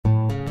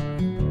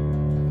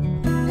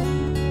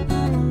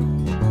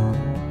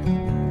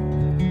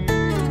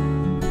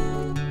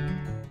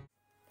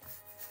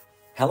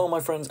Hello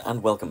my friends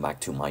and welcome back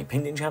to my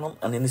painting channel,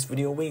 and in this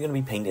video we're going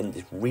to be painting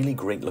this really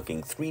great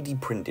looking 3D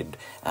printed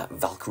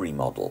Valkyrie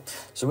model.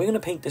 So we're going to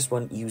paint this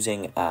one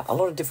using a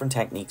lot of different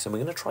techniques, and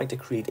we're going to try to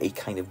create a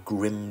kind of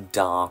grim,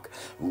 dark,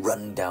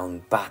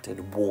 run-down,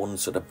 battered, worn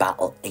sort of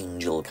battle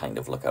angel kind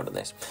of look out of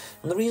this.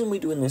 And the reason we're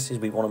doing this is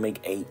we want to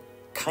make a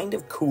kind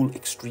of cool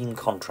extreme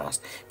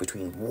contrast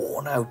between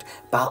worn out,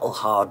 battle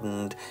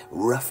hardened,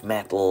 rough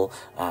metal,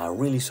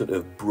 really sort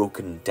of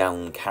broken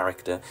down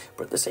character,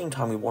 but at the same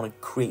time we want to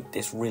create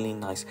this really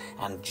nice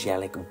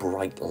angelic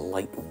bright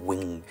light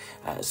wing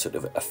sort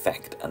of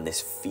effect and this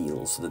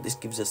feel, so that this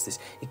gives us this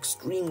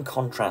extreme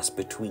contrast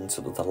between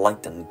sort of the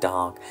light and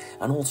dark,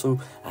 and also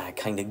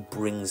kind of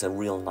brings a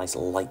real nice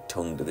light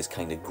tone to this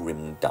kind of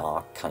grim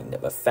dark kind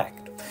of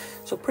effect.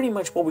 So pretty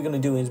much what we're going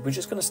to do is we're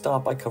just going to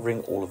start by covering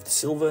all of the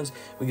silvers.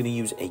 We're going to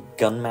use a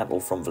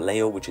gunmetal from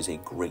Vallejo, which is a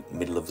great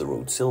middle of the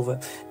road silver.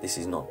 This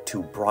is not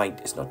too bright,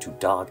 it's not too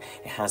dark,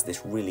 it has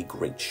this really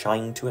great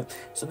shine to it,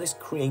 so this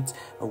creates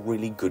a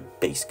really good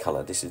base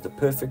color. This is the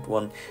perfect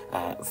one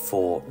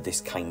for this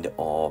kind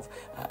of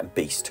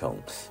base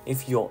tone.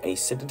 If you're a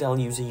Citadel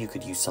user, you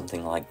could use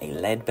something like a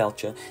lead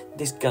belcher.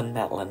 This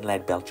gunmetal and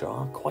lead belcher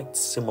are quite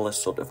similar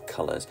sort of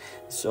colors,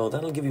 so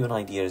that'll give you an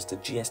idea as to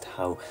just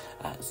how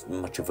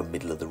much of a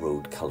middle of the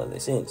road color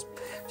this is.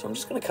 So I'm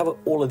just going to cover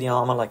all of the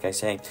armor, like I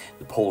say,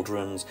 the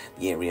pauldrons,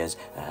 the areas,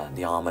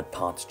 the armored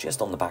parts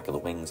just on the back of the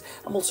wings.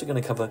 I'm also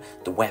going to cover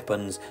the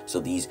weapons, so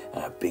these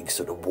big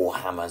sort of war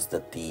hammers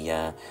that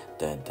the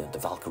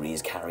Valkyrie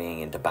is carrying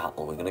into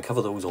battle. We're going to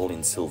cover those all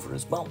in silver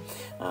as well.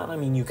 And I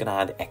mean, you can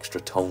add extra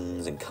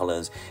tones and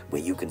colors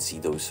where you can see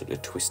those sort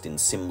of twisting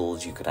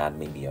symbols. You could add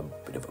maybe a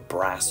bit of a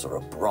brass or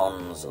a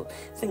bronze or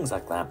things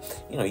like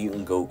that. You know, you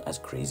can go as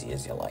crazy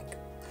as you like.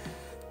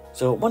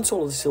 So once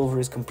all of the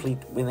silver is complete,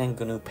 we're then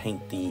going to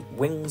paint the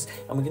wings,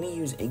 and we're going to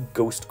use a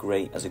ghost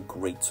grey as a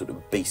great sort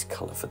of base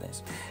colour for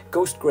this.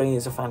 Ghost grey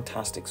is a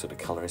fantastic sort of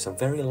colour. It's a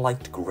very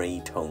light grey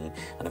tone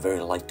and a very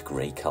light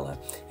grey colour.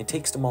 It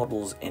takes the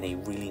models in a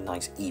really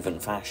nice even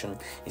fashion.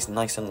 It's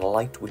nice and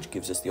light, which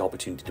gives us the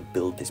opportunity to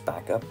build this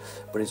back up,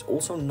 but it's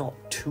also not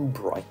too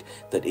bright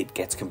that it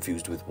gets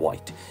confused with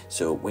white.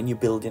 So when you're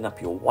building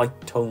up your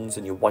white tones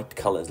and your white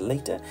colours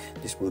later,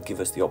 this will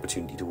give us the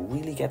opportunity to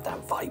really get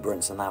that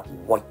vibrance and that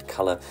white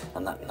color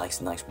and that nice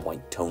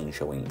white tone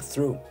showing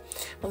through.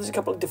 Now there's a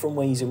couple of different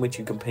ways in which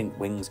you can paint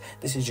wings.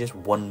 This is just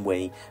one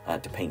way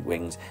to paint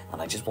wings, and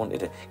I just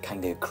wanted to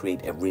kind of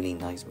create a really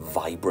nice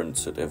vibrant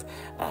sort of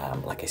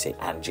like I say,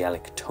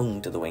 angelic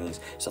tone to the wings.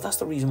 So that's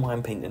the reason why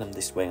I'm painting them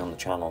this way on the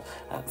channel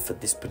for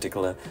this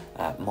particular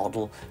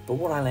model. But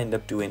what I'll end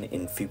up doing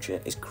in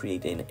future is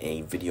creating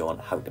a video on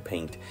how to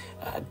paint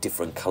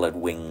different colored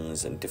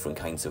wings and different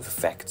kinds of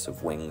effects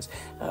of wings.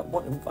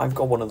 I've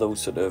got one of those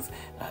sort of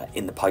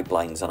in the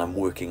pipelines, and I'm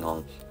working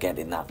on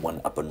getting that one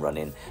up and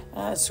running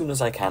as soon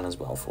as I can as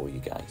well for you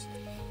guys.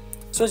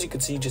 So as you can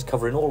see, just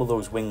covering all of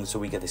those wings so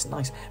we get this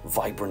nice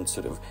vibrant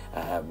sort of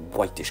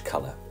whitish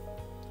colour.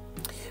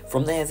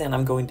 From there then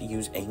I'm going to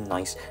use a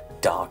nice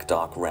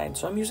dark red.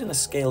 So I'm using a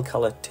scale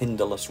colour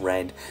Tinderless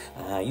red.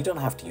 You don't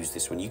have to use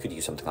this one. You could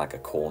use something like a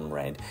corn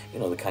red, you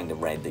know, the kind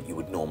of red that you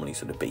would normally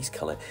sort of base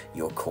colour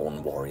your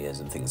corn warriors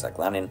and things like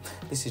that in.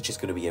 This is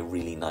just going to be a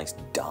really nice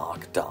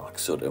dark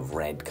sort of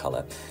red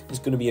colour. It's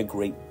going to be a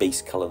great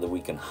base colour that we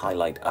can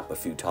highlight up a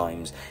few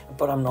times,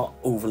 but I'm not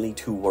overly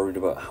too worried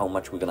about how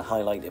much we're going to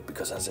highlight it,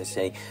 because as I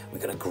say, we're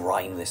going to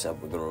grind this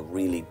up. We're going to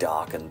really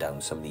darken down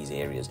some of these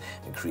areas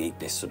and create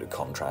this sort of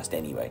contrast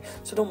anyway.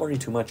 So don't worry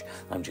too much.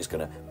 I'm just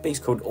going to base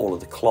coat all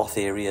of the cloth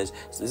areas.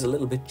 So there's a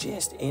little bit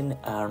just in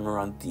and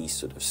around the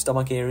sort of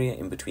stomach area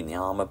in between the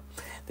armor.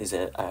 There's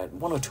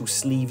one or two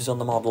sleeves on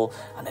the model,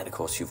 and then of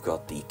course you've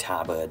got the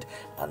tabard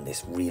and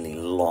this really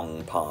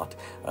long part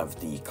of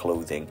the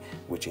clothing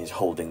which is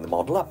holding the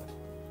model up.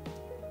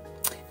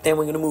 Then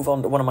we're going to move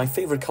on to one of my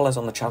favourite colours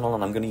on the channel,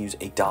 and I'm going to use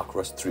a Dark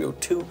Rust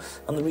 302.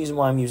 And the reason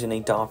why I'm using a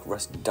Dark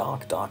Rust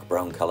dark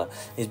brown colour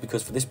is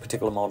because for this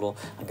particular model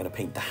I'm going to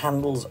paint the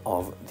handles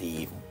of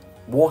the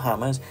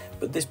warhammers,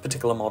 but this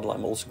particular model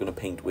I'm also going to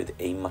paint with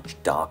a much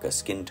darker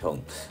skin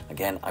tone.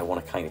 Again, I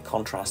want to kind of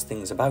contrast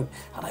things about,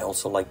 and I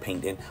also like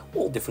painting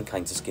all different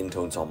kinds of skin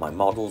tones on my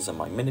models and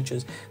my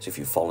miniatures. So if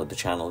you followed the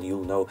channel,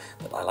 you'll know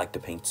that I like to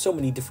paint so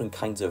many different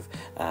kinds of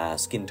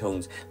skin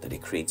tones that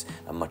it creates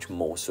a much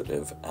more sort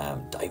of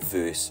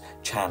diverse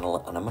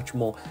channel and a much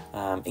more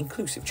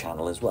inclusive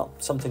channel as well.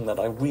 Something that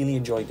I really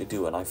enjoy to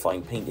do, and I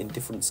find painting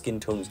different skin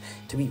tones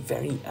to be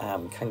very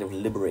kind of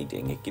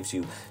liberating. It gives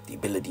you the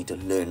ability to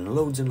learn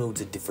loads and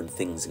loads of different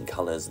things and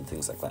colors and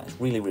things like that. It's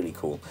really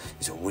cool.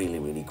 It's a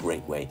really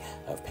great way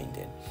of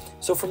painting.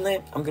 So from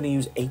there I'm going to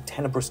use a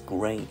tenebrous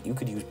grey. You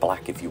could use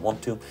black if you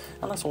want to,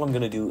 and that's all I'm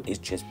going to do is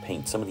just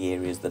paint some of the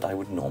areas that I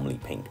would normally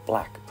paint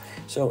black.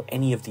 So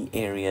any of the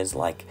areas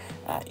like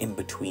in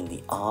between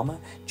the armor,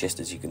 just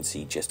as you can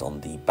see just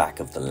on the back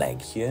of the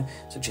leg here,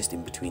 so just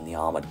in between the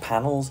armored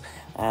panels,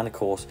 and of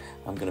course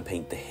I'm going to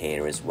paint the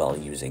hair as well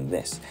using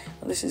this.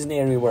 And this is an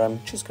area where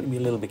I'm just going to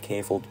be a little bit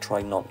careful to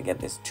try not to get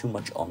this too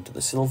much onto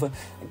the silver.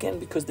 Again,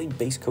 because they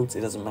base coats,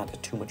 it doesn't matter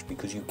too much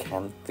because you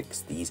can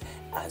fix these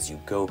as you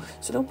go.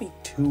 So don't be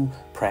too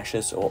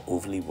precious or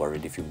overly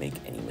worried if you make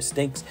any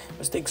mistakes.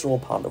 Mistakes are all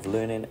part of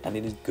learning, and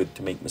it is good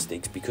to make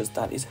mistakes because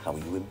that is how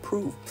you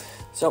improve.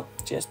 So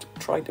just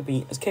try to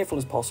be as careful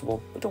as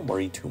possible, but don't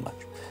worry too much.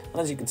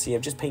 And as you can see,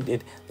 I've just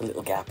painted the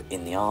little gap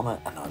in the armour,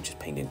 and I'm just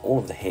painting all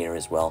of the hair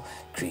as well,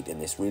 creating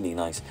this really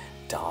nice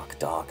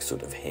dark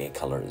sort of hair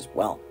colour as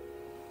well.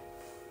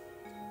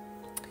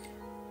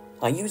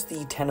 I use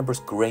the tenebrous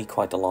grey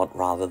quite a lot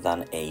rather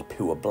than a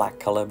pure black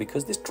colour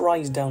because this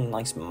dries down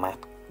nice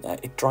matte.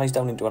 It dries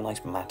down into a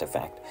nice matte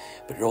effect,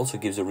 but it also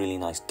gives a really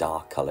nice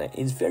dark colour.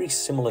 It's very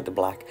similar to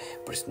black,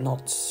 but it's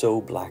not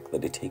so black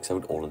that it takes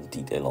out all of the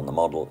detail on the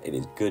model. It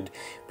is good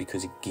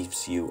because it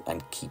gives you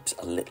and keeps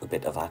a little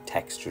bit of that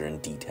texture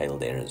and detail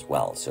there as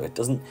well, so it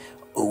doesn't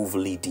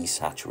overly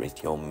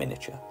desaturate your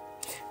miniature.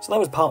 So that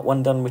was part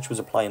 1 done, which was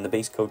applying the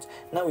base coats.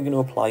 Now we're going to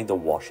apply the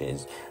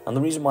washes, and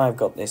the reason why I've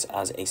got this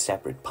as a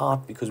separate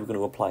part because we're going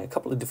to apply a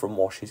couple of different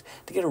washes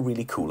to get a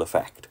really cool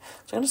effect.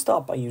 So I'm going to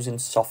start by using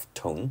soft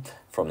tone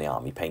from the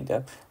army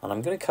painter, and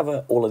I'm going to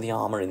cover all of the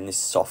armour in this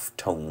soft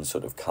tone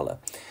sort of colour,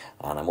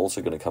 and I'm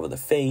also going to cover the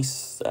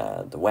face,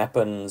 the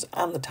weapons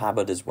and the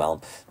tabard as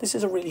well. This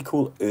is a really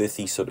cool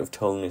earthy sort of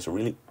tone. It's a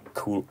really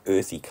cool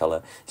earthy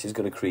colour. This is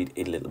going to create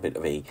a little bit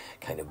of a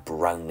kind of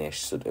brownish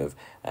sort of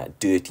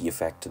dirty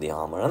effect to the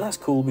armour, and that's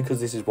cool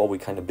because this is what we're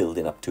kind of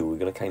building up to. We're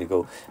going to kind of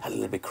go a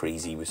little bit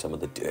crazy with some of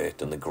the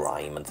dirt and the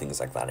grime and things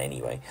like that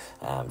anyway,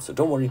 so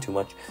don't worry too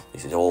much.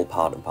 This is all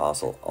part and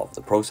parcel of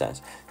the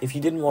process. If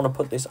you didn't want to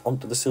put this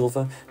onto the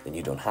silver, then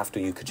you don't have to.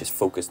 You could just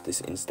focus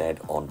this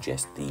instead on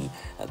just the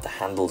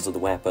handles of the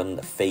weapon,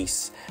 the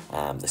face,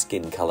 the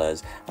skin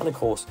colours, and of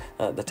course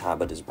the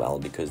tabard as well,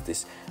 because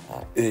this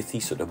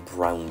earthy sort of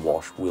brown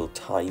wash will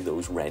tie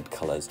those red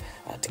colours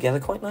together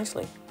quite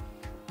nicely.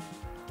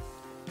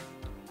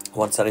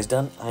 Once that is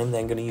done, I'm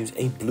then going to use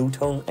a blue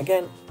tone.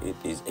 Again, it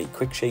is a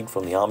quick shade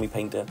from the army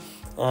painter.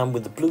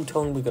 With the blue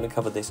tone, we're going to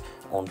cover this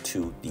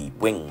onto the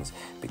wings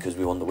because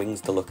we want the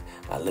wings to look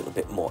a little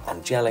bit more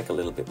angelic, a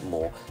little bit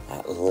more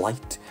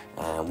light.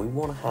 We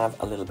want to have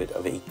a little bit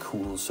of a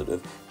cool sort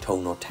of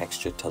tone or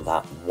texture to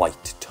that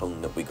white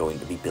tone that we're going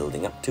to be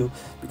building up to,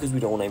 because we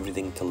don't want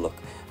everything to look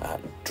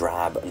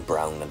drab and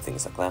brown and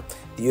things like that.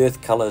 The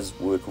earth colours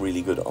work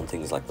really good on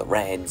things like the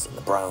reds and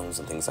the browns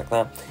and things like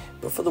that,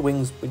 but for the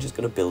wings, we're just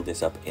going to build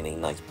this up in a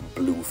nice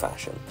blue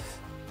fashion.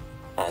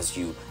 As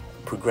you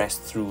progress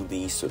through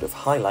these sort of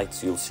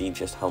highlights, you'll see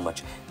just how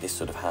much this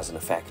sort of has an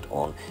effect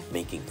on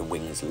making the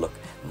wings look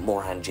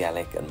more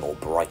angelic and more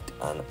bright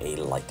and a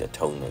lighter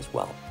tone as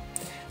well.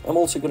 I'm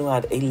also going to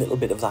add a little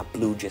bit of that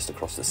blue just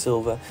across the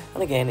silver,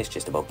 and again it's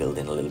just about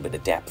building a little bit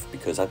of depth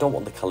because I don't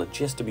want the colour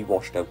just to be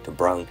washed out to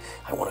brown.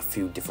 I want a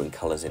few different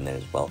colours in there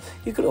as well.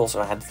 You could also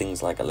add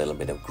things like a little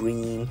bit of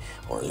green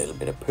or a little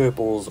bit of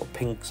purples or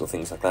pinks or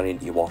things like that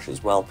into your wash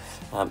as well.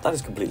 That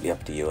is completely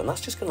up to you, and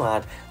that's just going to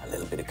add a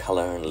little bit of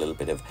colour and a little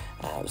bit of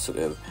sort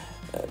of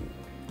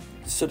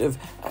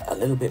a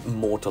little bit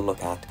more to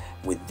look at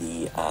with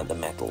the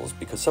metals,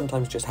 because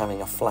sometimes just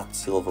having a flat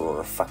silver or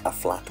a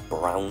flat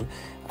brown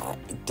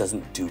it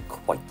doesn't do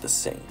quite the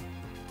same.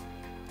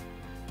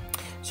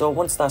 So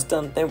once that's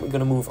done, then we're going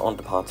to move on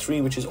to part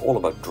 3, which is all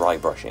about dry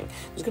brushing.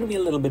 There's going to be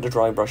a little bit of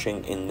dry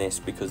brushing in this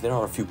because there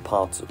are a few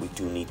parts that we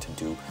do need to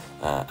do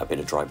a bit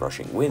of dry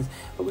brushing with,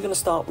 but we're going to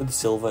start with the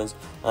silvers,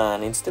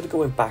 and instead of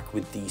going back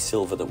with the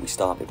silver that we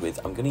started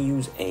with, I'm going to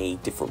use a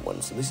different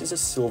one. So this is a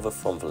silver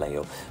from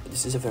Vallejo, but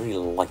this is a very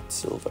light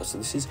silver, so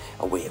this is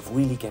a way of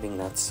really getting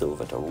that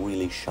silver to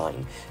really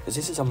shine, because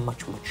this is a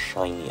much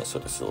shinier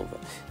sort of silver.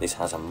 This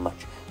has a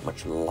much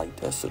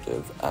lighter sort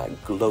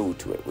of glow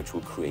to it, which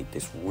will create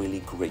this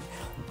really great,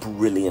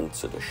 brilliant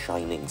sort of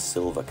shining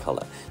silver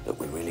colour that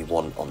we really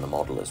want on the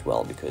model as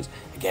well, because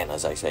again,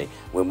 as I say,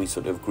 when we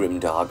sort of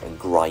Grimdark and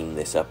grime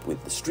this up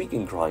with the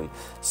streaking grime,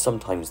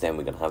 sometimes then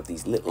we're going to have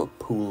these little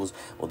pools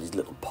or these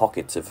little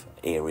pockets of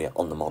area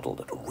on the model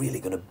that are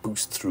really going to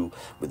boost through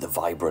with the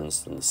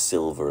vibrance and the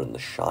silver and the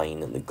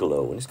shine and the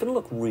glow, and it's going to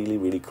look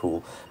really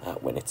cool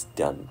when it's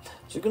done.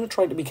 So you're going to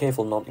try to be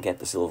careful not to get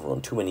the silver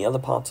on too many other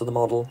parts of the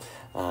model,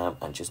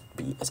 and just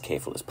be as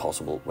careful as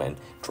possible when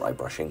dry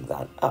brushing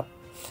that up.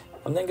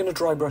 I'm then going to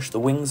dry brush the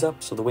wings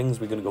up. So the wings,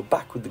 we're going to go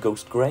back with the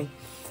ghost grey.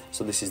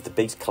 So this is the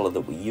base colour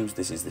that we use.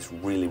 This is this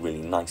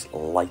really nice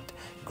light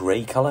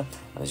grey colour.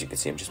 And as you can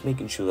see, I'm just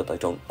making sure that I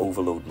don't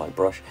overload my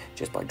brush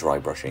just by dry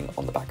brushing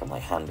on the back of my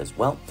hand as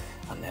well.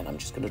 And then I'm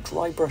just going to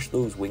dry brush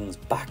those wings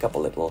back up a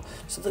little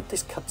so that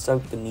this cuts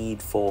out the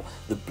need for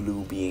the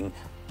blue being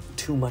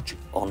too much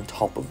on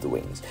top of the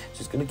wings. So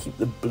it's going to keep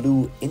the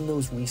blue in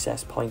those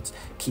recessed points,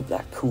 keep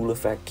that cool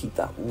effect, keep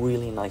that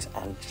really nice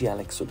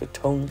angelic sort of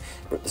tone,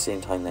 but at the same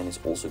time then it's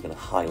also going to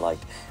highlight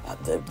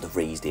the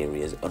raised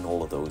areas and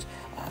all of those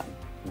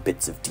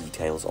bits of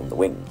details on the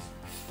wings.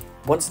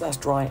 Once that's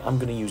dry, I'm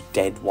going to use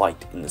dead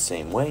white in the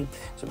same way.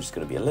 So I'm just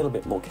going to be a little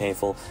bit more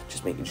careful,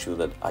 just making sure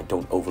that I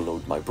don't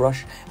overload my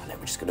brush. And then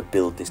we're just going to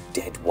build this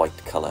dead white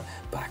color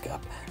back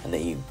up. And there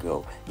you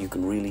go. You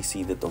can really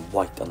see that the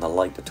white and the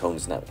lighter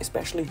tones now,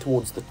 especially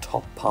towards the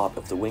top part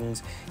of the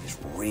wings, is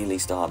really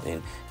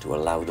starting to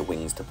allow the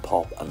wings to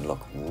pop and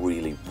look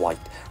really white,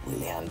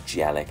 really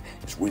angelic.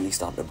 It's really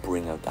starting to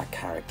bring out that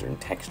character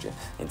and texture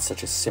in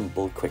such a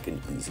simple, quick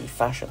and easy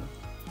fashion.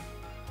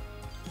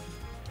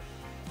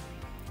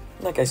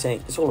 Like I say,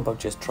 it's all about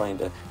just trying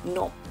to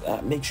not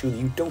make sure that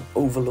you don't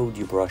overload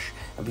your brush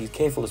and be as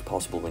careful as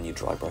possible when you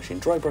dry brushing.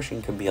 Dry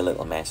brushing can be a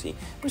little messy,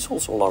 but it's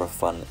also a lot of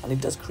fun, and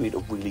it does create a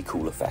really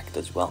cool effect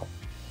as well.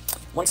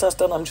 Once that's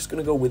done, I'm just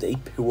going to go with a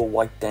pure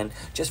white then,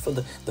 just for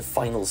the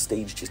final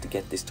stage, just to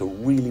get this to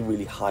really,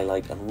 really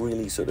highlight and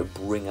really sort of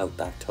bring out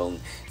that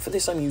tone. For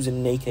this, I'm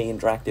using AK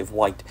Interactive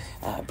White,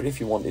 but if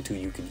you wanted to,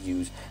 you could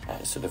use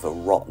sort of a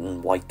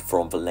rotten white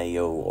from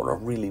Vallejo, or a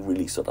really,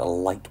 really sort of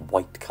light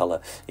white colour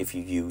if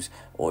you use,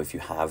 or if you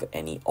have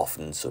any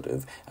often sort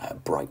of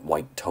bright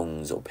white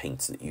tones or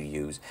paints that you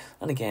use.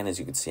 And again, as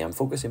you can see, I'm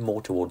focusing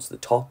more towards the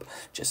top,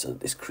 just so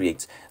that this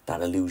creates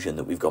that illusion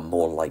that we've got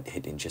more light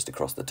hitting just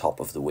across the top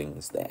of the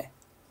wings there.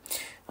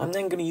 I'm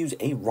then going to use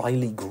a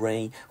Riley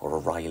Grey, or a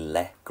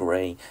Riley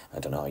Grey, I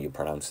don't know how you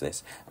pronounce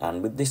this,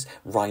 and with this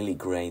Riley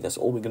Grey, that's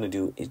all we're going to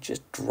do is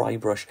just dry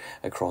brush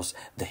across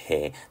the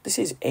hair. This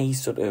is a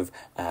sort of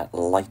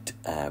light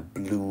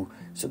blue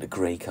sort of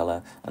grey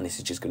colour, and this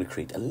is just going to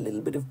create a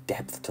little bit of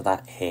depth to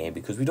that hair,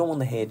 because we don't want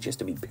the hair just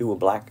to be pure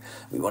black.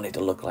 We want it to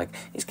look like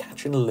it's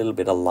catching a little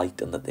bit of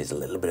light and that there's a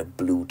little bit of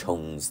blue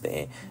tones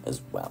there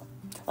as well.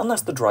 And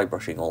that's the dry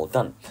brushing all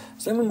done.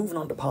 So then we're moving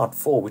on to part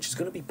 4, which is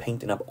going to be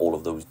painting up all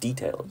of those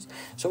details.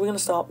 So we're going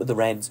to start with the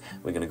reds.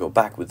 We're going to go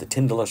back with the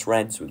tinderless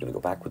reds. We're going to go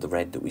back with the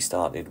red that we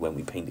started when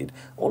we painted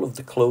all of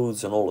the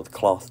clothes and all of the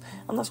cloth.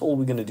 And that's all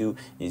we're going to do,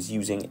 is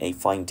using a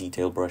fine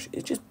detail brush,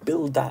 is just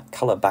build that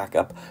colour back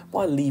up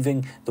while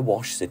leaving the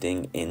wash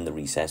sitting in the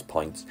recess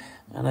points.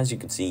 And as you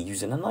can see,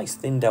 using a nice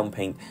thin down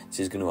paint, this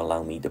is going to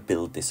allow me to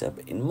build this up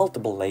in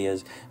multiple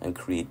layers and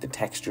create the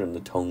texture and the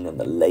tone and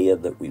the layer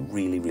that we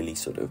really, really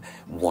sort of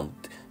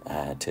want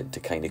to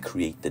kind of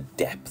create the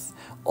depth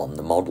on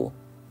the model.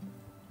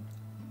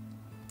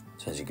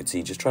 So as you can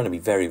see, just trying to be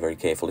very, very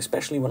careful,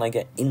 especially when I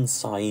get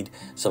inside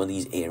some of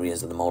these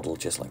areas of the model,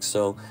 just like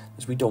so,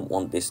 as we don't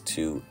want this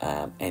to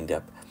end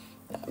up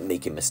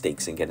making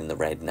mistakes and getting the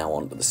red now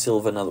onto the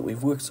silver, now that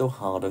we've worked so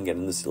hard on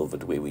getting the silver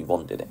to where we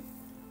wanted it.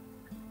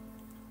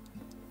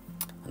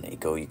 And there you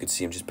go, you can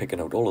see I'm just picking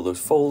out all of those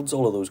folds,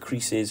 all of those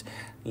creases,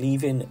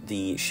 leaving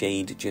the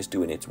shade just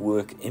doing its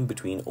work in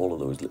between all of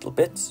those little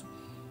bits.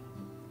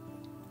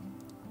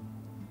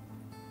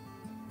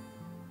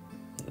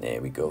 And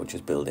there we go,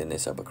 just building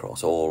this up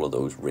across all of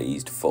those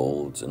raised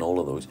folds and all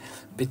of those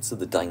bits of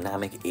the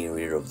dynamic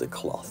area of the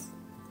cloth.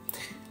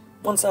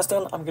 Once that's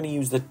done, I'm going to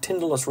use the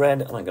tinderless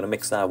red, and I'm going to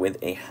mix that with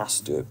a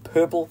Hastur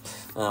purple.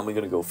 And we're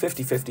going to go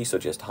 50-50, so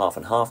just half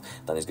and half.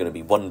 That is going to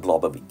be one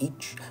blob of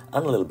each,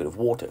 and a little bit of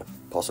water.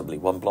 Possibly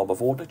one blob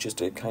of water, just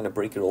to kind of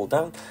break it all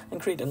down and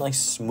create a nice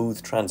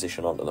smooth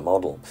transition onto the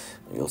model.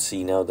 You'll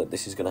see now that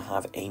this is going to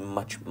have a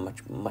much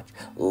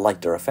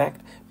lighter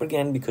effect. But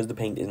again, because the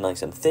paint is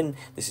nice and thin,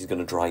 this is going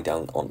to dry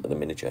down onto the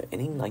miniature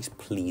in a nice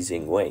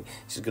pleasing way.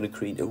 This is going to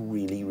create a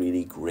really,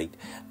 really great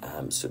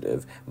sort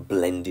of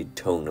blended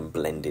tone and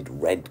blended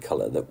red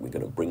colour that we're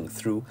going to bring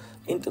through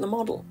into the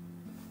model.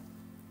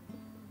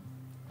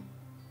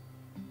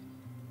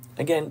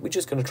 Again, we're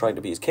just going to try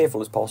to be as careful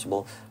as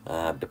possible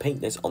to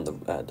paint this on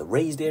the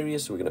raised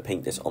areas. So we're going to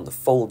paint this on the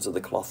folds of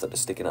the cloth that are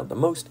sticking out the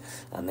most,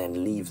 and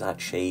then leave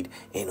that shade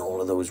in all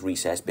of those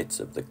recessed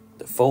bits of the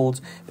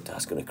folds. But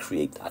that's going to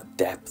create that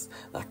depth,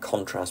 that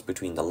contrast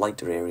between the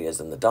lighter areas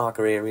and the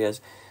darker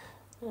areas.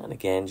 And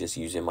again, just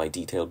using my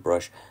detailed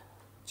brush,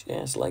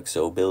 just like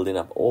so, building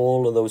up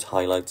all of those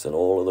highlights and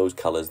all of those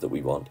colours that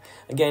we want.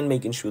 Again,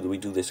 making sure that we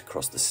do this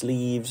across the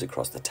sleeves,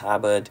 across the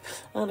tabard,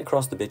 and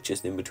across the bit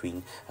just in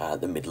between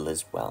the middle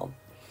as well.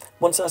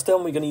 Once that's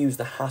done, we're going to use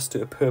the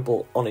Hastur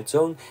purple on its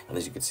own, and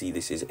as you can see,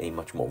 this is a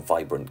much more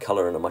vibrant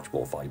colour and a much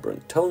more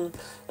vibrant tone,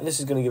 and this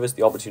is going to give us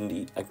the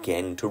opportunity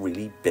again to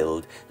really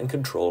build and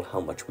control how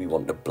much we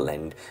want to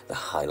blend the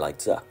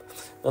highlights up.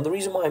 Now, the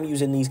reason why I'm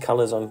using these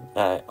colours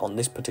on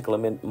this particular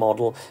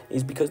model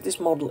is because this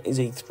model is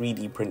a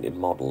 3D printed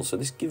model, so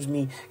this gives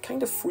me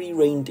kind of free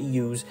reign to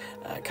use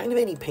kind of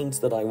any paints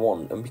that I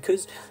want. And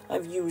because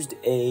I've used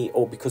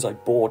because I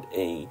bought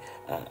a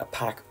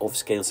pack of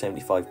Scale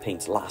 75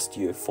 paints last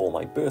year for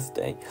my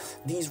birthday,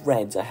 these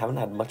reds I haven't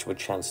had much of a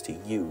chance to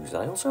use,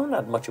 and I also haven't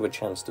had much of a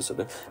chance to sort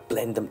of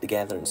blend them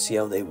together and see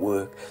how they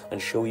work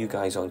and show you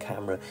guys on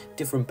camera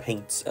different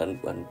paints and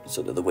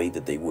sort of the way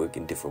that they work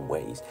in different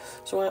ways.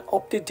 So I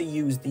opted to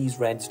use these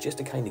reds just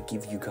to kind of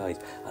give you guys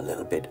a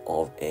little bit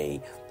of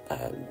a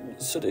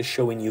sort of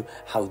showing you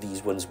how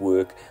these ones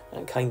work,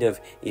 and kind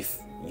of if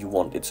you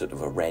wanted sort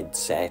of a red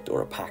set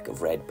or a pack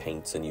of red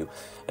paints, and you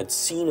had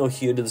seen or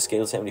heard of the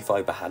scale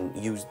 75 but hadn't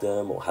used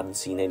them or hadn't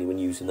seen anyone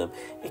using them,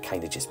 it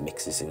kind of just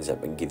mixes things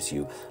up and gives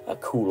you a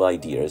cool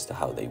idea as to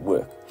how they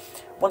work.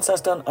 Once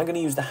that's done, I'm going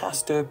to use the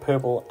Haster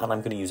purple, and I'm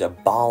going to use a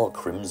Bal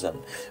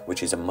crimson,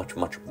 which is a much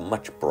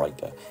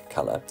brighter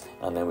colour.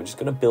 And then we're just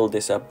going to build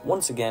this up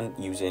once again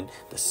using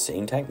the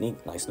same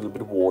technique, nice little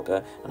bit of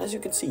water. And as you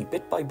can see,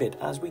 bit by bit,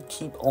 as we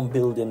keep on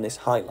building this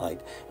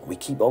highlight, and we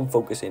keep on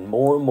focusing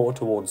more and more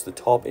towards the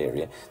top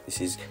area,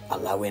 this is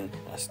allowing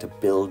us to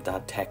build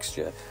that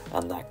texture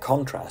and that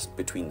contrast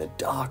between the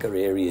darker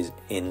areas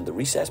in the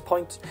recess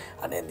points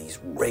and then these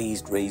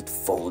raised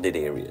folded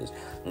areas.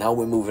 Now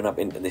we're moving up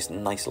into this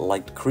nice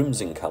light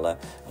crimson color,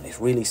 and it's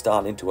really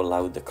starting to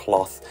allow the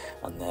cloth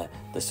and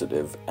the sort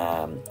of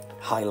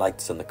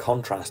highlights and the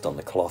contrast on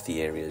the clothy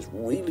areas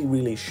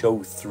really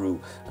show through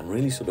and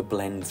really sort of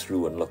blend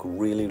through and look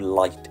really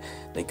light.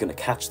 They're going to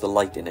catch the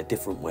light in a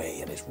different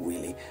way, and it's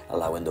really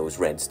allowing those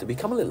reds to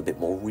become a little bit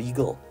more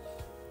regal.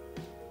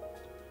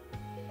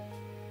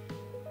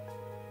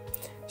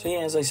 So yeah,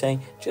 as I say,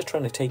 just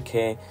trying to take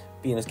care,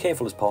 being as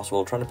careful as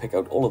possible, trying to pick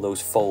out all of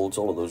those folds,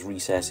 all of those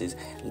recesses,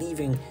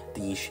 leaving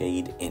the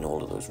shade in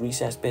all of those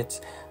recess bits,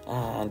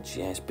 and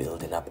just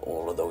building up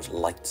all of those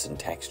lights and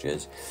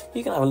textures.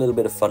 You can have a little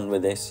bit of fun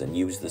with this and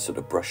use the sort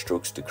of brush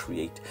strokes to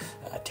create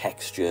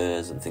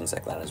textures and things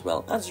like that as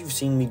well, as you've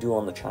seen me do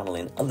on the channel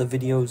in other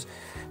videos.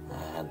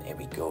 And there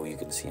we go, you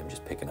can see I'm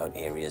just picking out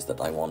areas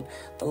that I want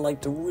the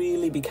light to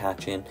really be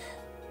catching,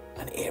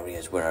 and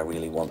areas where I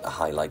really want the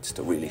highlights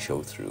to really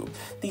show through.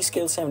 These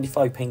scale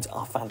 75 paints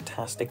are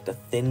fantastic to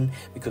thin,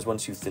 because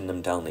once you thin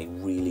them down, they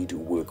really do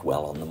work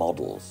well on the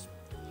models.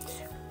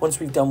 Once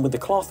we've done with the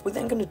cloth, we're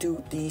then going to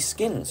do the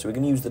skin. So we're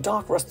going to use the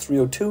Dark Rust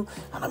 302,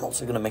 and I'm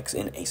also going to mix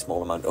in a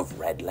small amount of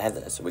red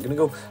leather. So we're going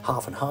to go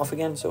half and half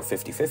again, so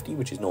 50-50,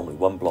 which is normally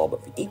one blob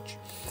of each.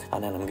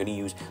 And then I'm going to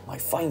use my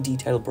fine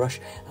detail brush,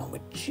 and we're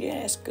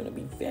just going to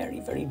be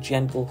very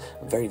gentle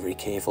and very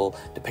careful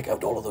to pick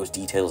out all of those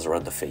details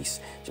around the face.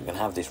 So we're going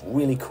to have this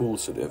really cool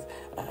sort of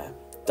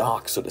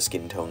dark sort of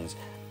skin tones,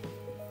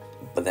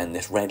 but then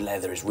this red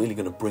leather is really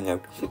going to bring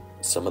out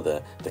some of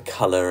the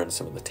colour and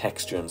some of the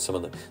texture and some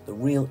of the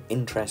real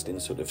interesting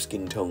sort of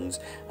skin tones.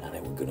 And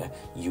then we're going to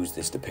use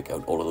this to pick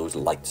out all of those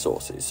light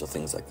sources, so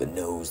things like the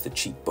nose, the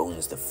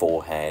cheekbones, the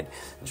forehead.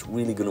 It's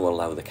really going to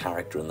allow the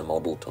character and the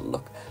model to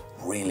look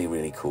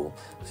really cool.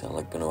 So I'm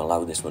going to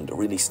allow this one to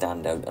really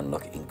stand out and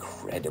look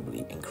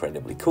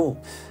incredibly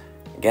cool.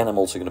 Again, I'm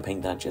also going to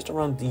paint that just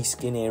around the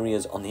skin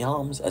areas on the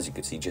arms, as you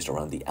can see, just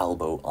around the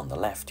elbow on the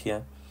left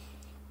here.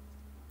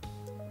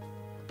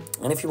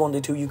 And if you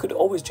wanted to, you could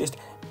always just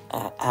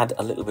add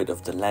a little bit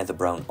of the leather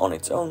brown on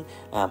its own.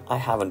 I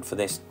haven't for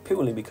this,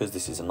 purely because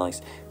this is a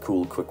nice,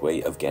 cool, quick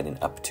way of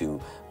getting up to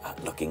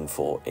looking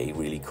for a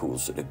really cool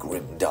sort of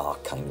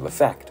grimdark kind of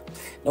effect.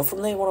 Now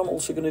from there, what I'm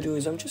also going to do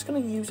is I'm just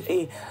going to use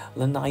a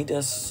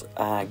Leonidas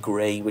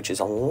grey, which is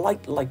a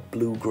light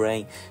blue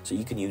grey. So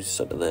you can use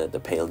sort of the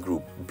pale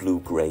blue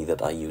grey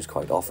that I use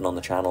quite often on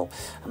the channel.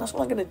 And that's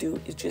what I'm going to do,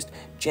 is just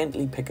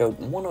gently pick out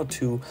one or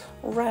two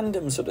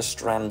random sort of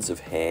strands of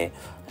hair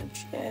and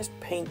just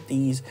paint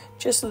these,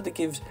 just so that it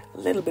gives a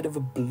little bit of a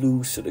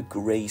blue sort of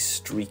grey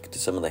streak to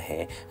some of the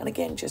hair. And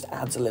again, just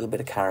adds a little bit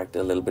of character,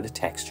 a little bit of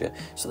texture,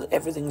 so that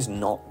everything's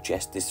not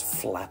just this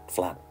flat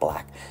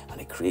black, and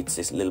it creates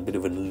this little bit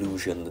of an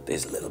illusion that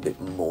there's a little bit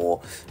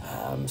more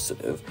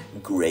sort of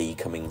grey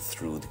coming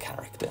through the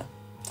character.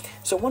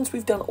 So once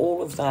we've done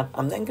all of that,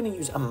 I'm then going to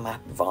use a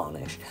matte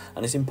varnish.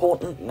 And it's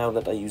important now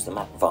that I use the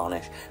matte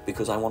varnish,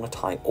 because I want to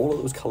tie all of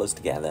those colours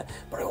together,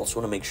 but I also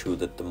want to make sure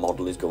that the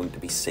model is going to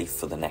be safe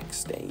for the next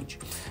stage.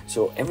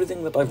 So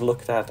everything that I've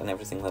looked at and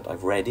everything that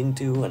I've read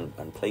into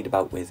and played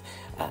about with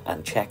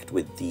and checked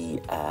with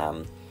the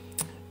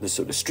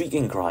sort of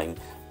streaking grime,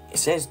 it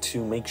says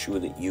to make sure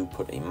that you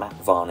put a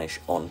matte varnish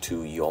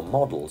onto your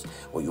models,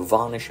 or you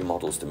varnish your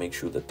models to make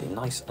sure that they're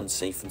nice and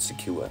safe and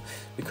secure.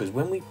 Because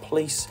when we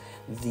place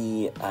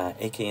the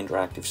AK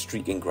Interactive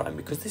Streaking Grime,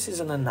 because this is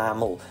an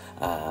enamel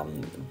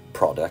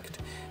product,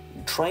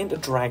 trying to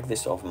drag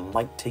this off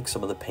might take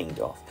some of the paint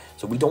off.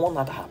 So we don't want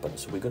that to happen.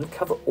 So we're going to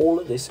cover all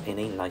of this in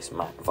a nice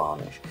matte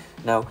varnish.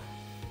 Now,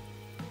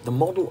 the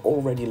model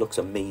already looks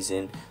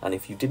amazing, and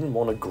if you didn't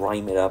want to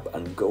grime it up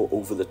and go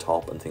over the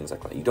top and things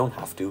like that, you don't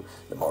have to.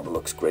 The model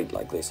looks great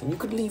like this, and you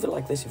could leave it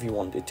like this if you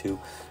wanted to,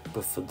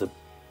 but for the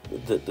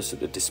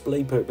sort of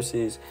display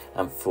purposes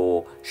and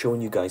for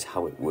showing you guys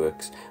how it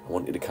works, I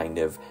wanted to kind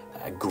of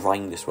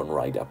grind this one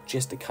right up,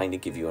 just to kind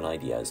of give you an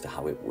idea as to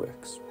how it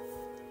works.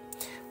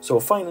 So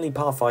finally,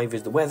 part 5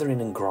 is the weathering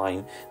and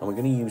grime, and we're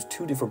going to use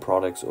two different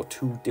products, or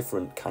two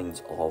different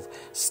kinds of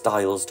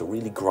styles, to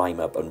really grime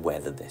up and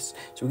weather this.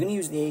 So we're going to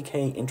use the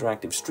AK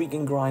Interactive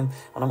Streaking Grime,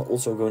 and I'm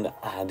also going to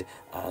add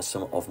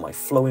some of my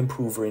flow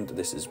improver into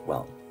this as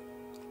well.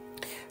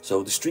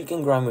 So the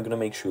streaking grime, we're going to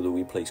make sure that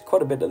we place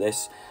quite a bit of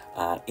this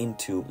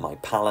into my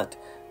palette.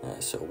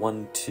 So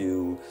 1,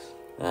 2,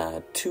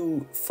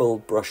 2 full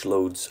brush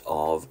loads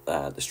of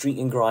the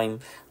Streaking Grime,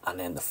 and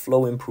then the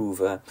Flow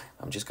Improver.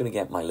 I'm just going to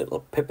get my little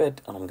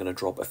pipette, and I'm going to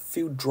drop a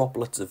few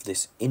droplets of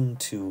this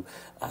into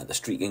the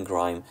Streaking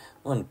Grime.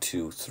 1,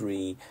 2,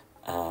 3,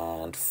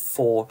 and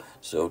 4.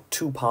 So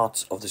 2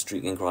 parts of the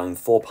Streaking Grime,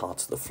 4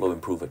 parts of the Flow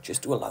Improver,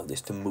 just to allow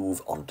this to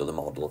move onto the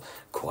model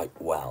quite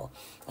well.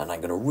 And I'm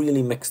going to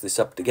really mix this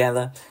up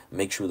together,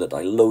 make sure that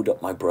I load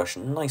up my brush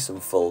nice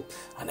and full,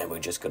 and then we're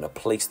just going to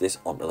place this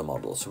onto the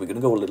model. So we're going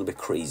to go a little bit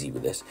crazy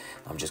with this.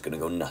 I'm just going to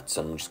go nuts,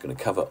 and I'm just going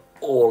to cover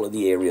all of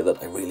the area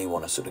that I really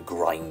want to sort of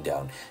grind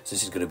down. So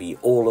this is going to be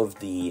all of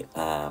the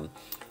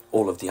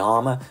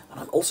armour, and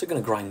I'm also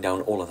going to grind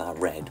down all of that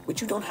red,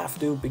 which you don't have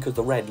to, because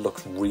the red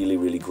looks really,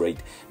 really great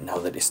now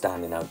that it's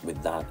standing out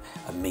with that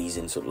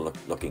amazing sort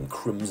of looking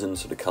crimson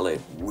sort of colour.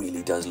 It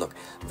really does look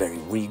very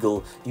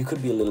regal. You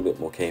could be a little bit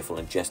more careful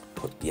and just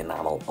put the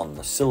enamel on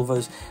the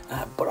silvers,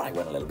 but I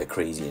went a little bit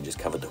crazy and just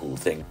covered the whole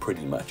thing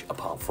pretty much,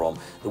 apart from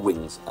the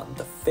wings and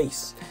the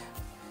face.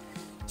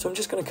 So I'm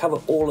just going to cover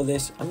all of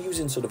this. I'm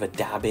using sort of a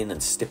dabbing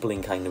and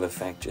stippling kind of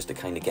effect just to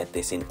kind of get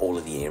this in all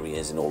of the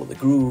areas and all of the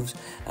grooves.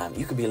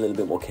 You could be a little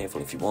bit more careful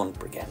if you want,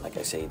 but again, like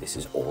I say, this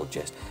is all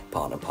just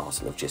part and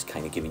parcel of just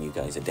kind of giving you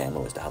guys a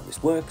demo as to how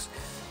this works.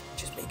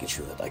 Just making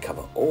sure that I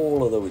cover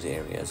all of those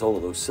areas, all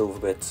of those silver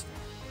bits,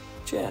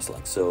 just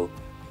like so.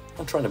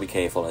 I'm trying to be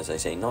careful, as I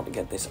say, not to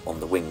get this on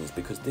the wings,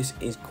 because this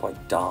is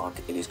quite dark.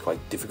 It is quite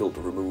difficult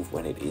to remove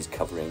when it is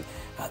covering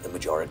the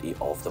majority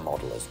of the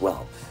model as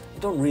well. I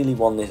don't really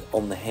want this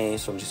on the hair,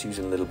 so I'm just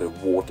using a little bit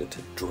of water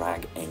to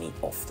drag any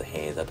off the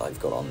hair that I've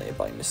got on there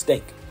by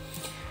mistake.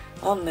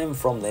 And then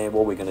from there,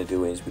 what we're going to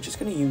do is we're just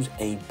going to use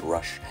a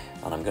brush,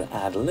 and I'm going to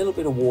add a little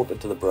bit of water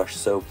to the brush.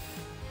 So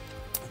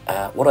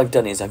what I've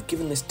done is I've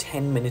given this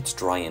 10 minutes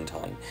drying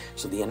time,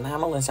 so the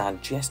enamel has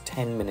had just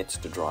 10 minutes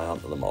to dry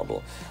onto the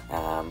model,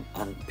 and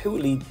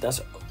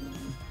that's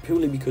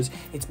purely because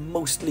it's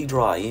mostly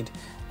dried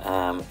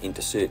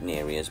into certain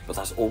areas, but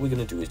that's all we're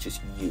going to do is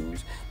just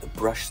use the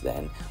brush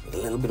then with a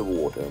little bit of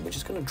water, and we're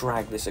just going to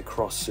drag this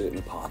across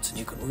certain parts, and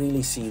you can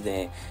really see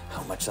there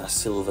how much that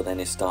silver then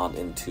is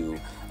starting to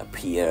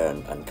appear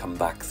and come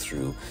back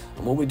through.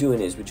 And what we're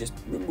doing is we're just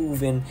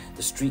removing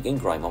the Streaking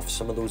Grime off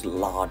some of those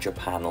larger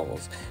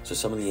panels, so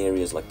some of the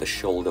areas like the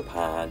shoulder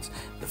pads,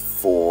 the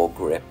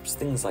foregrips,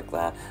 things like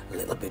that, a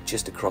little bit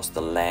just across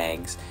the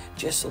legs,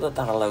 just so that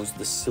allows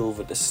the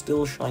silver to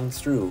still shine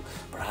through,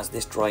 but as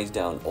this dries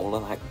down, all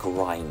of that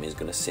grime is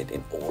going to sit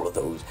in all of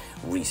those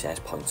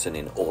recessed points and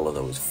in all of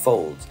those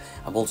folds.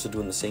 I'm also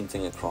doing the same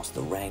thing across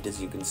the red,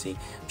 as you can see.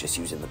 I'm just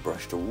using the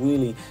brush to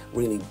really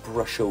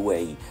brush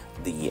away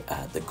the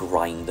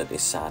grime that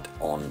is sat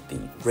on the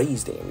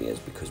raised areas,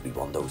 because we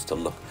want those to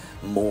look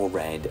more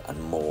red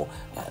and more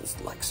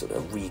like sort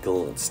of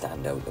regal and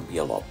stand out and be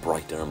a lot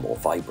brighter and more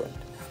vibrant.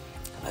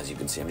 As you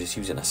can see, I'm just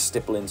using a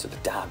stippling, sort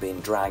of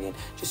dabbing, dragging,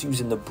 just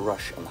using the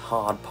brush and the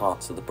hard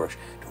parts of the brush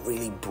to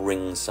really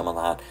bring some of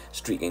that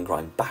Streaking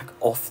Grime back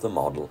off the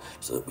model,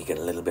 so that we get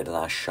a little bit of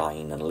that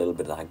shine and a little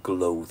bit of that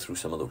glow through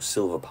some of those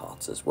silver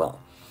parts as well.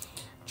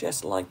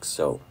 Just like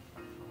so.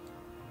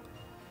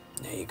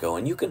 There you go,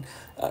 and you can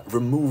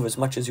remove as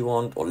much as you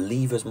want or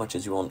leave as much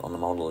as you want on the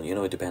model. You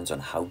know, it depends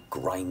on how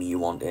grimy you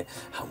want it,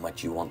 how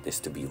much you want this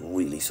to be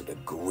really sort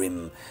of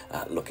grim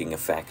looking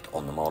effect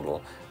on the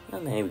model.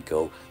 And there we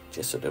go,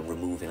 just sort of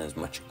removing as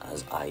much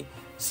as I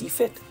see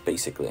fit,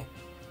 basically.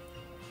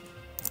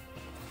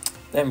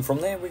 Then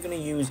from there, we're going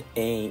to use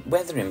a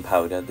weathering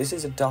powder. This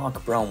is a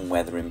dark brown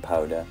weathering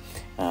powder.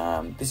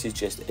 This is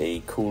just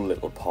a cool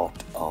little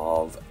pot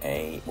of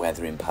a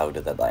weathering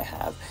powder that I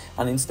have.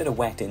 And instead of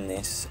wetting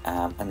this,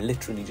 I'm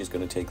literally just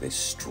going to take this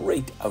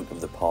straight out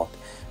of the pot,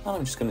 and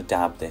I'm just going to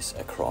dab this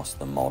across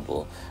the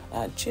model,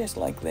 just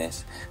like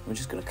this. I'm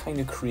just going to kind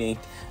of create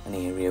an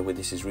area where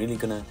this is really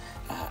going to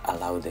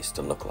allow this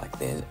to look like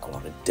there's a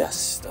lot of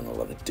dust and a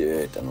lot of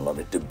dirt and a lot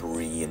of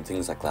debris and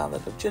things like that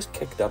have just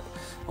kicked up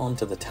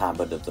onto the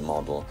tabard of the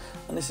model,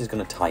 and this is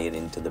going to tie it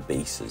into the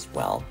base as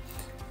well.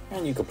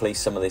 And you can place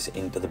some of this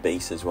into the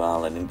base as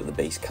well, and into the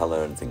base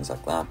color and things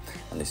like that,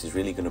 and this is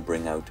really going to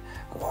bring out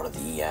a lot of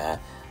the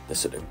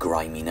sort of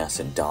griminess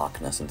and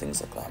darkness and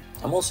things like that.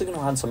 I'm also going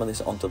to add some of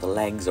this onto the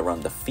legs,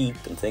 around the feet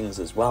and things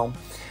as well.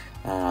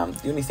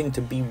 The only thing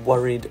to be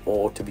worried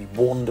or to be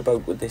warned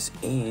about with this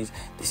is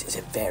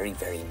a very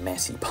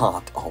messy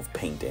part of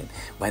painting.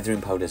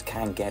 Weathering powders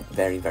can get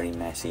very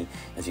messy.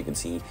 As you can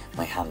see,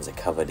 my hands are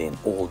covered in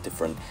all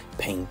different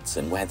paints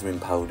and weathering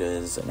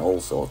powders and all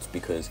sorts,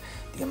 because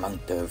the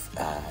amount of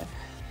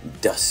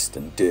dust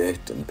and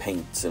dirt and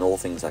paints and all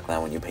things like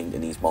that when you're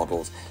painting these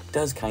models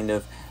does kind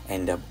of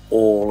end up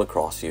all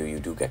across you. You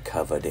do get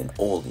covered in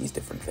all these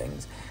different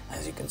things.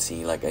 As you can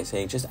see, like I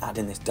say, just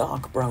adding this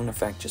dark brown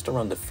effect just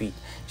around the feet,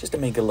 just to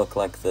make it look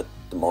like the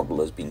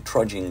model has been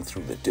trudging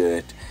through the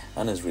dirt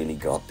and has really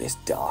got this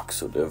dark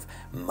sort of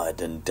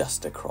mud and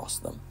dust across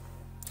them.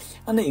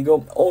 And there you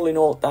go. All in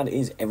all, that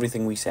is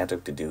everything we set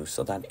out to do.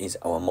 So that is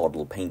our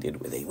model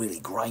painted with a really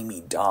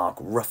grimy, dark,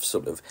 rough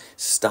sort of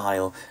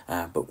style,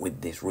 but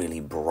with this really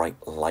bright,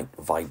 light,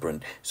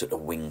 vibrant sort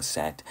of wing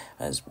set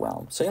as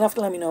well. So you'll have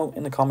to let me know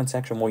in the comment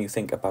section what you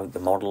think about the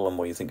model and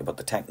what you think about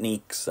the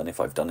techniques, and if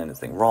I've done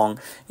anything wrong.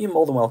 You're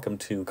more than welcome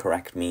to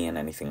correct me and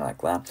anything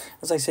like that.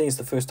 As I say, it's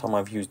the first time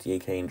I've used the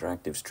AK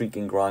Interactive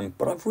Streaking Grime,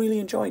 but I've really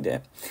enjoyed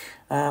it.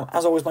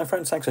 As always, my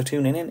friends, thanks for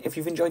tuning in. If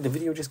you've enjoyed the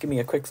video, just give me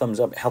a quick thumbs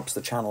up. It helps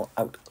the channel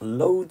out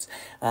loads.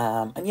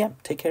 And yeah,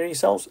 take care of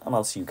yourselves, and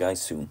I'll see you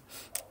guys soon.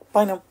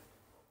 Bye now.